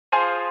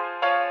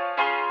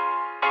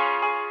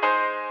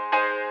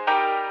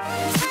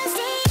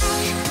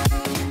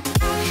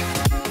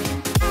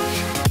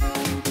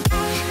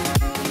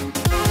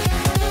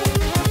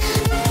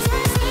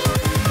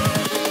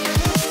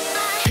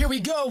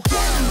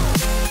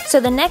So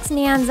the next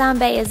neon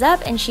zombie is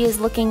up, and she is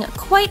looking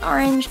quite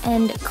orange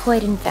and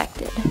quite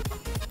infected.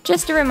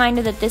 Just a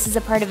reminder that this is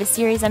a part of a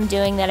series I'm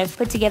doing that I've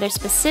put together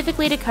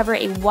specifically to cover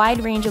a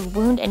wide range of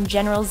wound and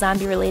general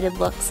zombie related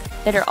looks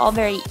that are all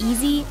very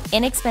easy,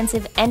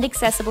 inexpensive, and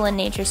accessible in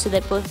nature, so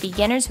that both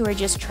beginners who are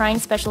just trying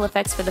special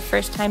effects for the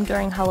first time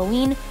during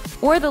Halloween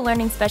or the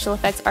learning special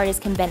effects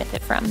artists can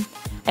benefit from.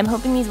 I'm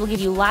hoping these will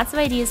give you lots of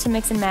ideas to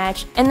mix and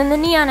match, and then the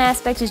neon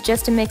aspect is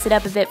just to mix it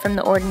up a bit from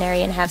the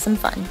ordinary and have some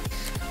fun.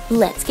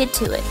 Let's get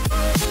to it.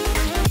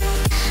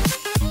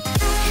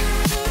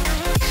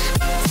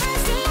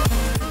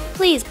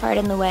 Please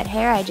pardon the wet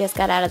hair, I just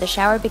got out of the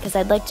shower because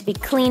I'd like to be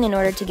clean in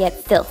order to get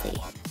filthy.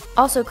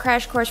 Also,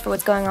 crash course for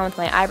what's going on with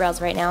my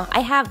eyebrows right now.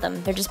 I have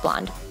them, they're just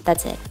blonde.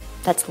 That's it.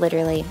 That's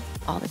literally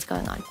all that's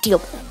going on. Deal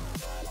with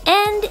it.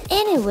 And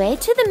anyway,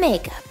 to the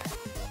makeup.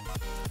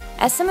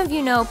 As some of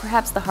you know,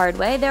 perhaps the hard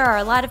way, there are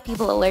a lot of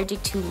people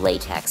allergic to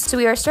latex. So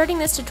we are starting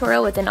this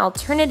tutorial with an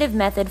alternative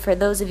method for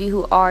those of you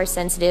who are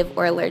sensitive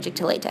or allergic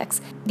to latex.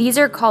 These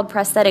are called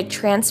prosthetic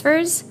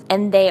transfers,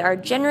 and they are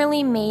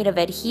generally made of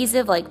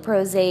adhesive like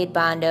Prozade,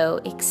 Bondo,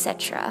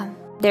 etc.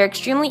 They're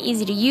extremely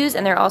easy to use,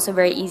 and they're also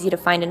very easy to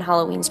find in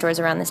Halloween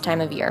stores around this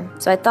time of year.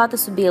 So I thought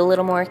this would be a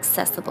little more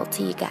accessible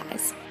to you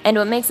guys. And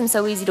what makes them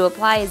so easy to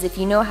apply is if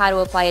you know how to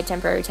apply a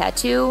temporary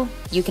tattoo,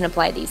 you can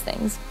apply these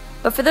things.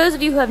 But for those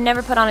of you who have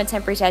never put on a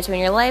temporary tattoo in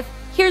your life,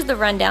 here's the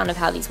rundown of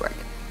how these work.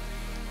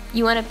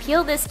 You want to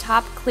peel this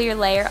top clear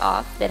layer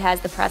off that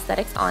has the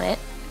prosthetics on it,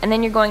 and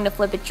then you're going to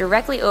flip it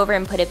directly over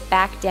and put it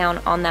back down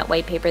on that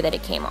white paper that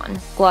it came on,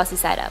 glossy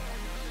side up.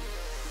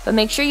 But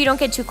make sure you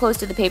don't get too close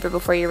to the paper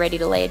before you're ready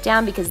to lay it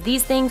down, because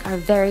these things are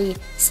very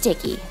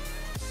sticky.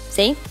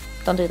 See?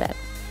 Don't do that.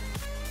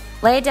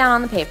 Lay it down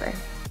on the paper.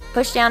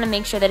 Push down and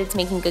make sure that it's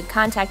making good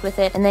contact with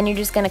it, and then you're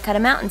just going to cut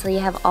them out until you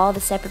have all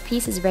the separate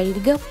pieces ready to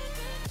go.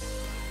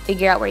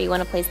 Figure out where you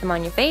want to place them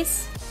on your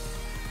face.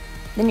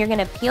 Then you're going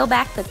to peel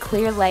back the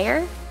clear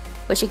layer,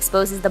 which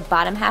exposes the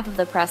bottom half of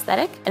the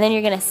prosthetic, and then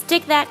you're going to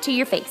stick that to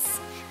your face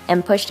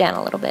and push down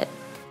a little bit.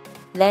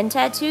 Then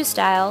tattoo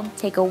style,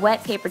 take a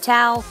wet paper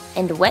towel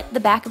and wet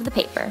the back of the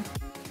paper.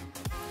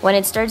 When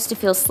it starts to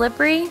feel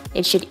slippery,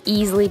 it should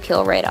easily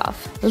peel right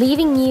off,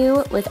 leaving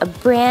you with a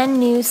brand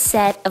new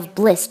set of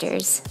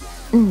blisters.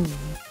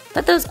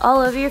 Put those all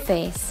over your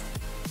face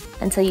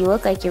until you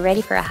look like you're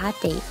ready for a hot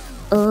date.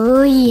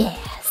 Oh yeah!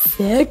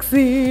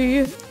 Sexy!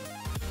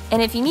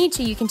 And if you need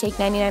to, you can take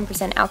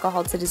 99%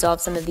 alcohol to dissolve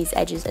some of these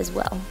edges as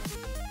well.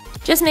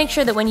 Just make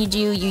sure that when you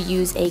do, you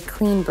use a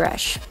clean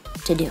brush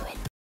to do it.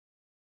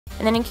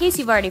 And then in case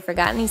you've already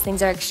forgotten, these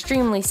things are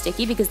extremely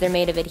sticky because they're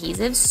made of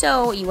adhesive,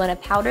 so you want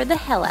to powder the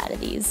hell out of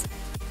these.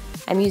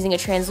 I'm using a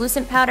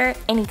translucent powder,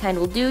 any kind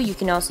will do. You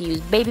can also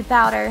use baby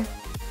powder.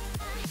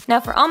 Now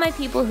for all my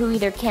people who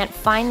either can't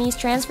find these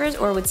transfers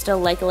or would still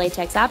like a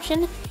latex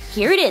option,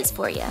 here it is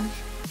for you.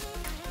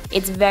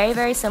 It's very,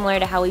 very similar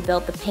to how we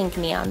built the pink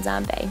neon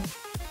zombie.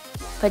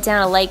 Put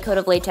down a light coat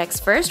of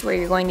latex first, where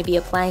you're going to be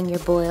applying your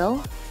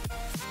boil.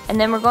 And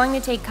then we're going to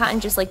take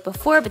cotton just like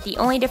before, but the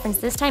only difference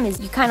this time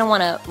is you kind of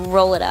want to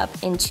roll it up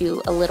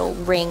into a little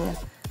ring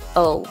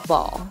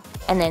ball,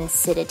 and then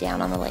sit it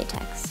down on the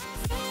latex.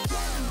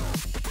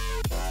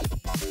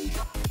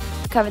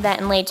 Cover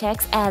that in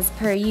latex as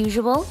per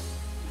usual.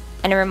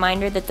 And a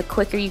reminder that the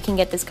quicker you can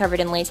get this covered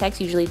in latex,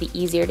 usually the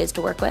easier it is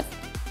to work with.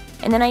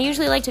 And then I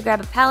usually like to grab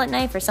a palette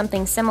knife or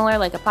something similar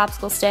like a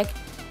popsicle stick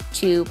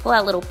to pull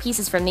out little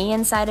pieces from the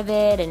inside of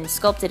it and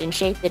sculpt it and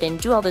shape it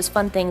and do all those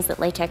fun things that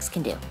latex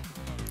can do.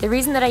 The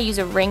reason that I use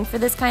a ring for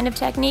this kind of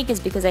technique is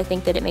because I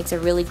think that it makes a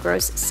really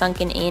gross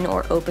sunken in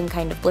or open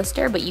kind of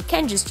blister, but you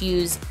can just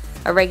use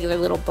a regular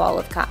little ball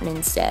of cotton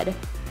instead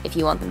if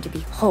you want them to be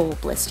whole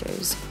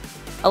blisters.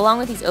 Along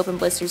with these open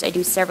blisters, I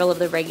do several of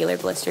the regular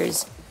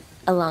blisters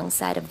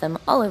alongside of them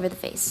all over the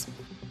face.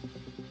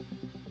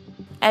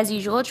 As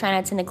usual, try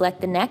not to neglect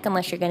the neck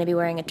unless you're going to be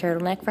wearing a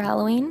turtleneck for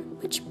Halloween,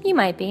 which you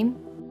might be.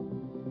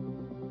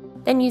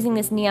 Then using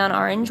this neon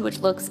orange,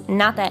 which looks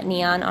not that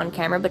neon on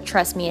camera, but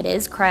trust me it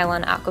is,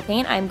 Kryolan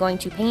aquapaint, I'm going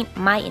to paint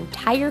my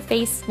entire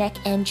face, neck,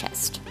 and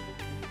chest.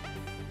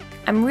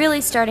 I'm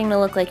really starting to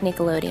look like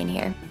Nickelodeon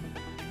here.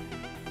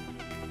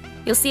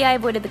 You'll see I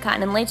avoided the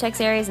cotton and latex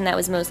areas, and that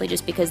was mostly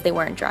just because they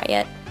weren't dry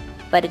yet.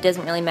 But it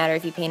doesn't really matter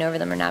if you paint over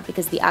them or not,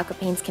 because the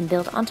aquapaints can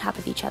build on top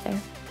of each other.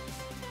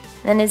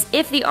 Then, as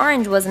if the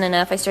orange wasn't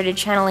enough, I started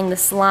channeling the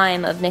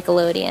slime of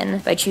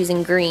Nickelodeon by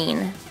choosing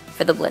green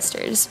for the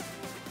blisters.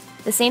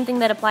 The same thing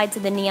that applied to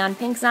the neon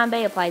pink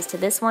zombie applies to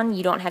this one.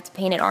 You don't have to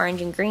paint it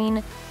orange and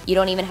green. You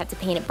don't even have to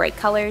paint it bright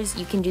colors.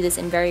 You can do this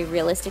in very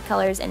realistic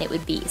colors and it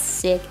would be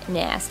sick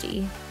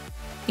nasty.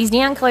 These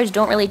neon colors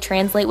don't really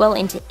translate well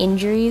into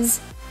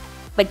injuries,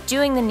 but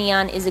doing the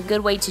neon is a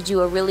good way to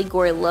do a really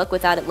gory look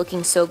without it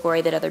looking so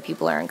gory that other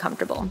people are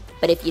uncomfortable.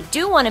 But if you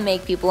do want to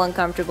make people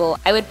uncomfortable,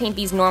 I would paint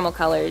these normal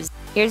colors.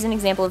 Here's an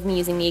example of me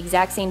using the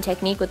exact same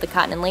technique with the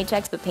cotton and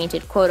latex, but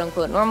painted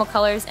quote-unquote normal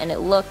colors, and it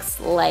looks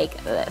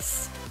like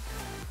this.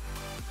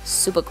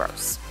 Super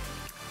gross.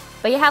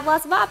 But you have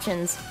lots of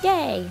options.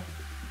 Yay!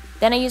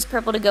 Then I used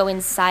purple to go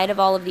inside of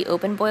all of the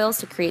open boils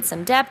to create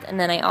some depth, and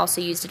then I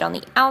also used it on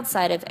the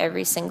outside of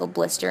every single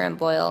blister and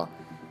boil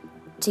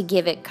to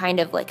give it kind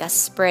of like a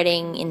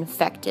spreading,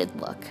 infected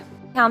look.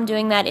 How I'm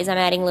doing that is I'm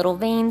adding little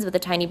veins with a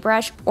tiny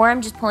brush, or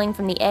I'm just pulling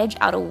from the edge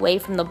out away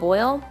from the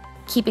boil,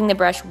 keeping the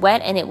brush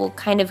wet, and it will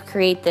kind of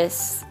create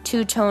this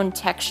two-tone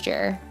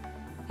texture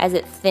as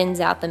it thins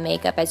out the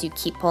makeup as you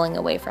keep pulling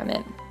away from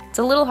it. It's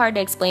a little hard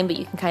to explain, but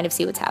you can kind of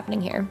see what's happening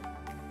here.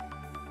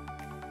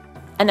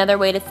 Another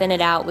way to thin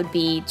it out would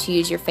be to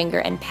use your finger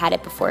and pat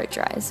it before it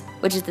dries,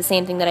 which is the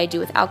same thing that I do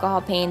with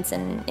alcohol paints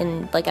and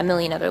in like a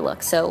million other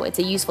looks, so it's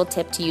a useful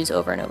tip to use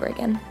over and over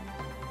again.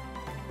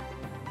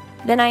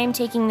 Then I am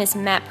taking this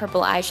matte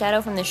purple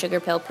eyeshadow from the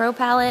Sugarpill Pro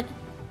Palette,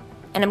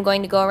 and I'm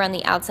going to go around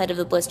the outside of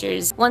the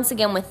blisters once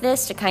again with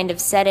this to kind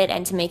of set it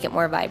and to make it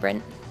more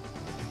vibrant.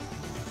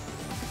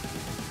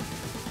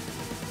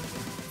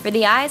 For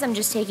the eyes, I'm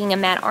just taking a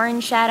matte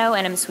orange shadow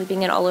and I'm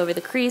sweeping it all over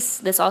the crease.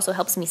 This also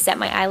helps me set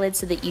my eyelids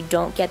so that you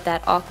don't get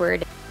that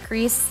awkward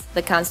crease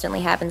that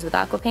constantly happens with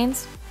aqua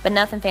paints, but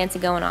nothing fancy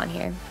going on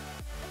here.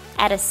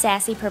 Add a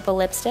sassy purple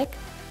lipstick.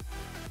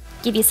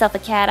 Give yourself a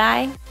cat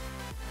eye.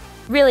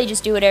 Really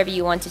just do whatever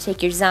you want to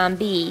take your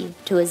zombie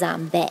to a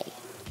zombie.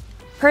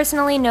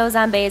 Personally, no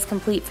zombie is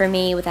complete for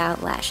me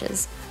without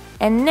lashes.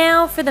 And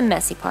now for the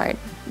messy part.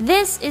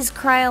 This is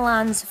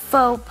Kryolan's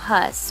Faux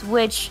Pus,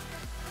 which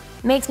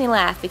makes me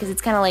laugh because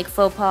it's kind of like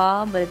faux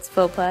pas, but it's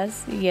faux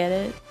pus. You get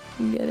it?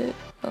 You get it?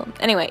 Well,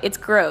 anyway, it's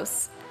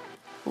gross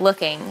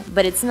looking,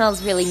 but it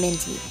smells really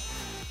minty.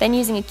 Then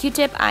using a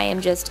Q-tip, I am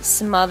just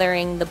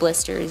smothering the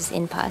blisters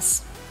in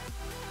pus.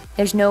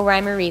 There's no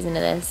rhyme or reason to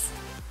this.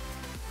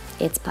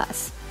 It's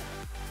pus.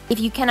 If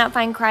you cannot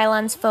find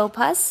Kryolan's Faux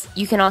Pus,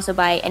 you can also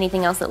buy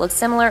anything else that looks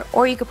similar,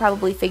 or you could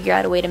probably figure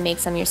out a way to make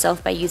some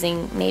yourself by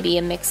using maybe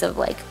a mix of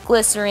like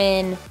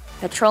glycerin,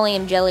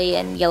 petroleum jelly,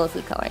 and yellow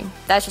food coloring.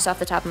 That's just off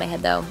the top of my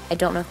head though. I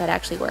don't know if that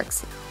actually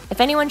works. If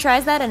anyone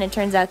tries that and it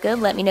turns out good,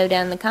 let me know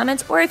down in the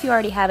comments, or if you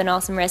already have an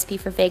awesome recipe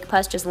for fake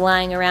pus just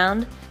lying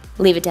around,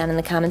 leave it down in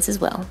the comments as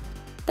well.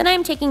 Then I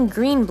am taking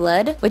green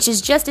blood, which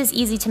is just as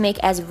easy to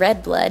make as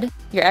red blood,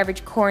 your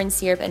average corn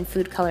syrup and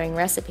food coloring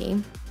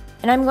recipe.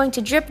 And I'm going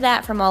to drip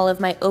that from all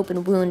of my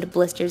open wound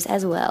blisters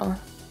as well.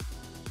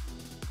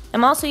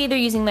 I'm also either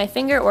using my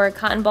finger or a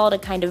cotton ball to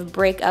kind of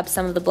break up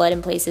some of the blood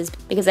in places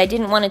because I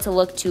didn't want it to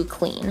look too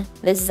clean.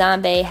 This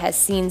zombie has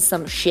seen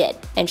some shit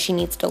and she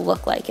needs to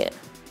look like it.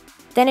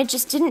 Then it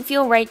just didn't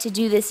feel right to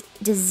do this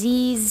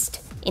diseased,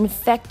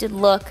 infected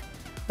look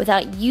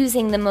without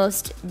using the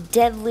most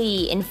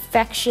deadly,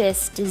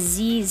 infectious,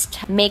 diseased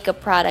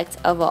makeup product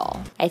of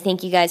all. I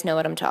think you guys know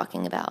what I'm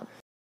talking about.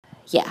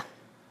 Yeah.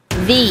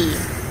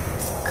 The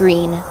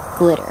green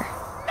glitter.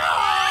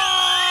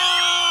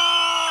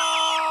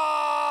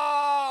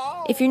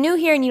 If you're new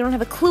here and you don't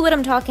have a clue what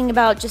I'm talking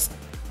about, just...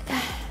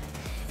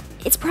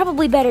 it's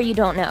probably better you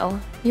don't know.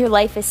 Your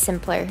life is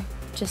simpler.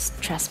 Just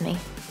trust me.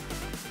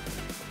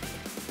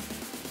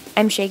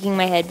 I'm shaking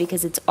my head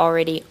because it's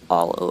already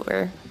all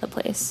over the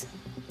place.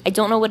 I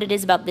don't know what it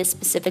is about this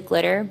specific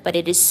glitter, but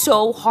it is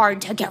so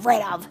hard to get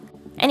rid of.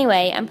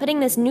 Anyway, I'm putting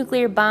this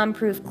nuclear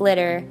bomb-proof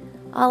glitter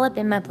all up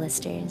in my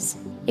blisters.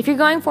 If you're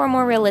going for a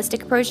more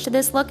realistic approach to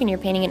this look and you're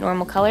painting it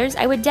normal colors,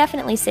 I would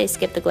definitely say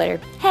skip the glitter.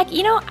 Heck,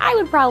 you know, I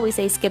would probably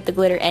say skip the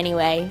glitter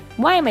anyway.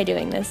 Why am I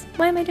doing this?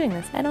 Why am I doing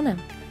this? I don't know.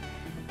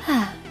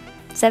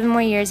 7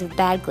 more years of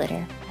bad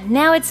glitter.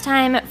 Now it's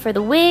time for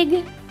the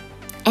wig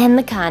and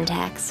the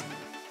contacts.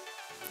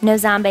 No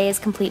zombie is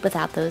complete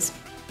without those.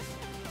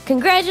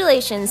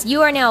 Congratulations,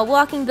 you are now a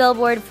walking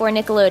billboard for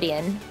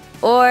Nickelodeon.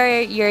 Or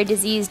you're a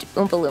diseased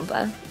Oompa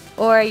Loompa.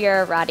 Or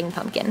you're a rotting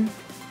pumpkin.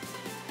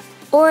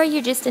 Or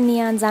you're just a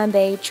neon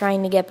zombie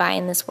trying to get by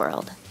in this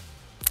world.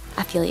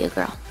 I feel you,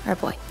 girl. Or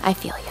boy, I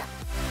feel you.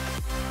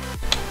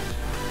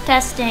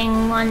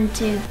 Testing, 1,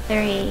 2,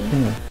 3.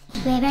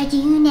 Where are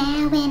you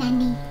now when I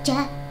need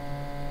ya?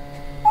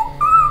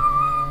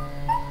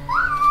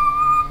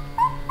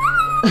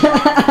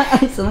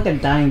 I sound like a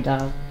dying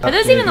dog. Are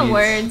those even the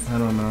words? I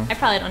don't know. I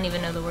probably don't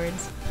even know the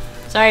words.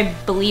 Sorry,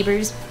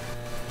 believers.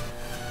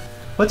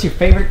 What's your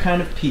favorite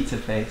kind of pizza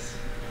face?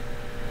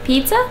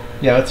 Pizza?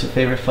 Yeah, what's your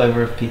favorite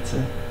flavor of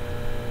pizza?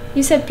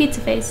 You said pizza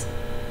face.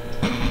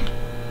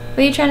 What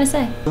are you trying to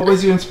say? What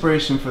was your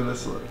inspiration for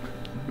this look?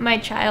 My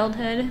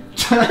childhood.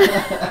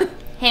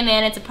 Hey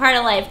man, it's a part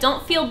of life.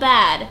 Don't feel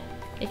bad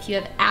if you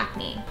have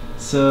acne.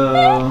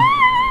 So...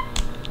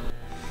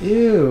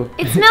 Ew.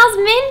 It smells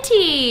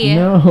minty!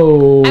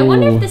 No. I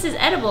wonder if this is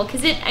edible,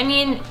 because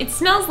it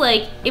smells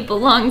like it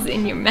belongs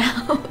in your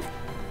mouth.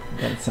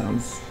 That's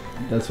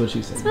what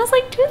she said. It smells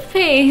like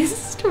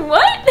toothpaste.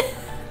 What?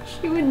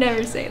 She would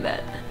never say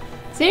that.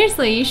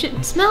 Seriously, you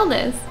should smell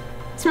this.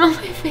 Smell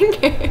my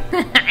finger.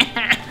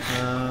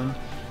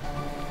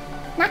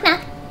 Knock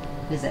knock.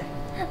 Who's that?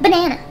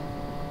 Banana.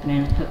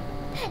 Banana who?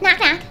 Knock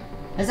knock.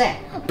 Who's that?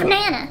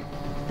 Banana.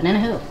 Banana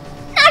who?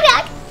 Knock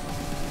knock.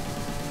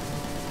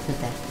 Who's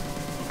that?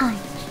 Orange.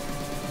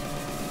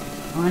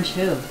 Orange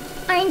who?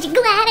 Aren't you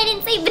glad I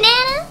didn't say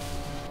banana?